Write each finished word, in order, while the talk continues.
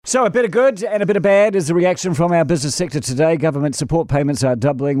So a bit of good and a bit of bad is the reaction from our business sector today. Government support payments are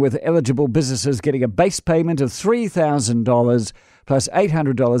doubling, with eligible businesses getting a base payment of $3,000 plus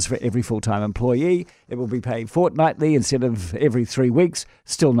 $800 for every full-time employee. It will be paid fortnightly instead of every 3 weeks.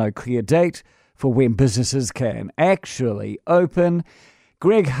 Still no clear date for when businesses can actually open.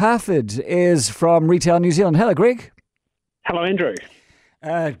 Greg Harford is from Retail New Zealand. Hello, Greg. Hello, Andrew.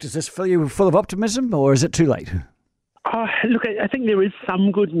 Does this fill you full of optimism, or is it too late? Look, I think there is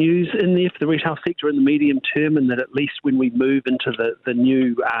some good news in there for the retail sector in the medium term, and that at least when we move into the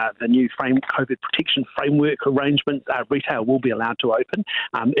new COVID protection framework arrangements, retail will be allowed to open.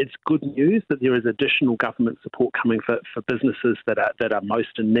 It's good news that there is additional government support coming for businesses that are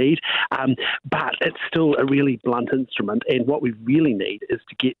most in need, but it's still a really blunt instrument, and what we really need is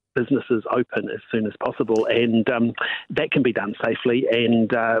to get businesses open as soon as possible, and that can be done safely,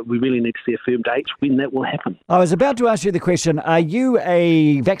 and we really need to see a firm date when that will happen. I was about to ask you the question, are you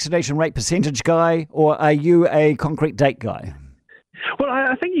a vaccination rate percentage guy, or are you a concrete date guy? Well,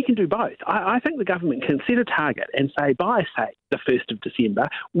 I think you can do both. I think the government can set a target and say, by, say, the 1st of December,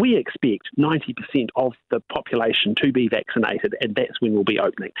 we expect 90% of the population to be vaccinated, and that's when we'll be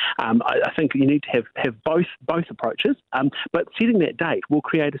opening. I think you need to have both approaches, but setting that date will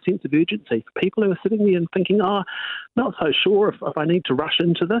create a sense of urgency for people who are sitting there and thinking, not so sure if I need to rush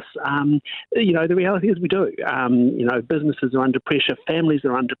into this. The reality is we do. Businesses are under pressure, families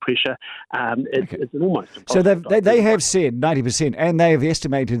are under pressure. It's an almost impossible. So they have said 90%, and they have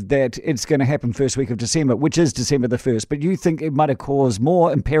estimated that it's going to happen first week of December, which is December the 1st. But you think it might have caused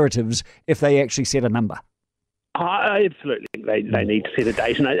more imperatives if they actually set a number? Absolutely. They need to set a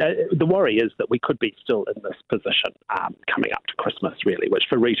date. And the worry is that we could be still in this position coming up to Christmas, really, which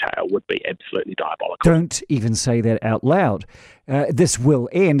for retail would be absolutely diabolical. Don't even say that out loud. This will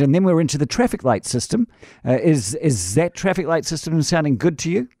end, and then we're into the traffic light system. Is that traffic light system sounding good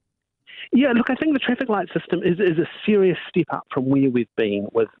to you? Yeah, look, I think the traffic light system is a serious step up from where we've been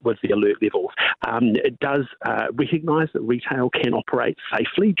with the alert levels. It does recognise that retail can operate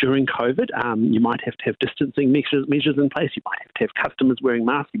safely during COVID. You might have to have distancing measures in place. You might have to have customers wearing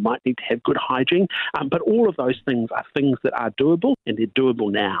masks. You might need to have good hygiene. But all of those things are things that are doable, and they're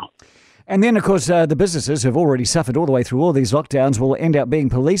doable now. And then, of course, the businesses who have already suffered all the way through all these lockdowns will end up being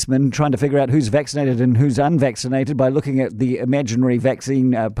policemen trying to figure out who's vaccinated and who's unvaccinated by looking at the imaginary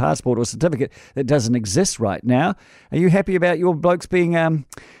vaccine passport or certificate that doesn't exist right now. Are you happy about your blokes being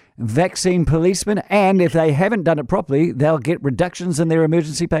vaccine policemen? And if they haven't done it properly, they'll get reductions in their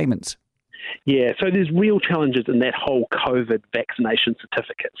emergency payments. Yeah, so there's real challenges in that whole COVID vaccination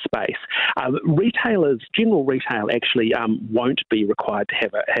certificate space. General retail actually won't be required to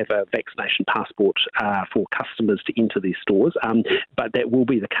have a vaccination passport for customers to enter their stores, but that will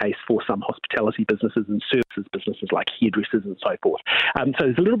be the case for some hospitality businesses and services businesses like hairdressers and so forth. So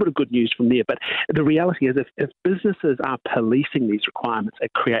there's a little bit of good news from there, but the reality is if businesses are policing these requirements,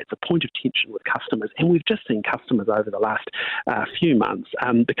 it creates a point of tension with customers, and we've just seen customers over the last few months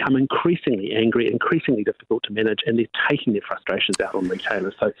become increasingly angry, increasingly difficult to manage, and they're taking their frustrations out on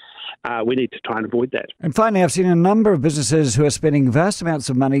retailers. So we need to try and avoid that. And finally, I've seen a number of businesses who are spending vast amounts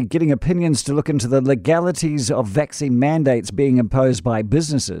of money getting opinions to look into the legalities of vaccine mandates being imposed by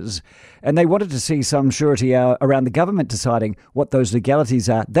businesses. And they wanted to see some surety around the government deciding what those legalities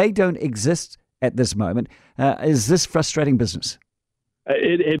are. They don't exist at this moment. Is this frustrating business?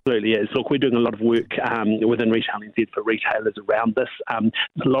 It absolutely is. Look, we're doing a lot of work within Retail NZ for retailers around this.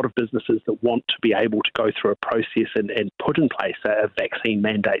 There's a lot of businesses that want to be able to go through a process and put in place a vaccine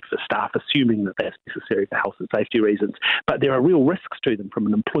mandate for staff, assuming that that's necessary for health and safety reasons. But there are real risks to them from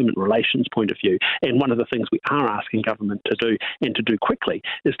an employment relations point of view. And one of the things we are asking government to do, and to do quickly,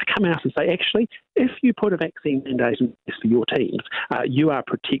 is to come out and say, actually, if you put a vaccine mandate in place for your teams, you are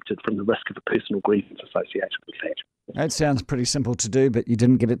protected from the risk of a personal grievance associated with that. That sounds pretty simple to do, but you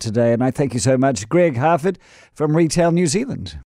didn't get it today. And I thank you so much, Greg Harford from Retail New Zealand.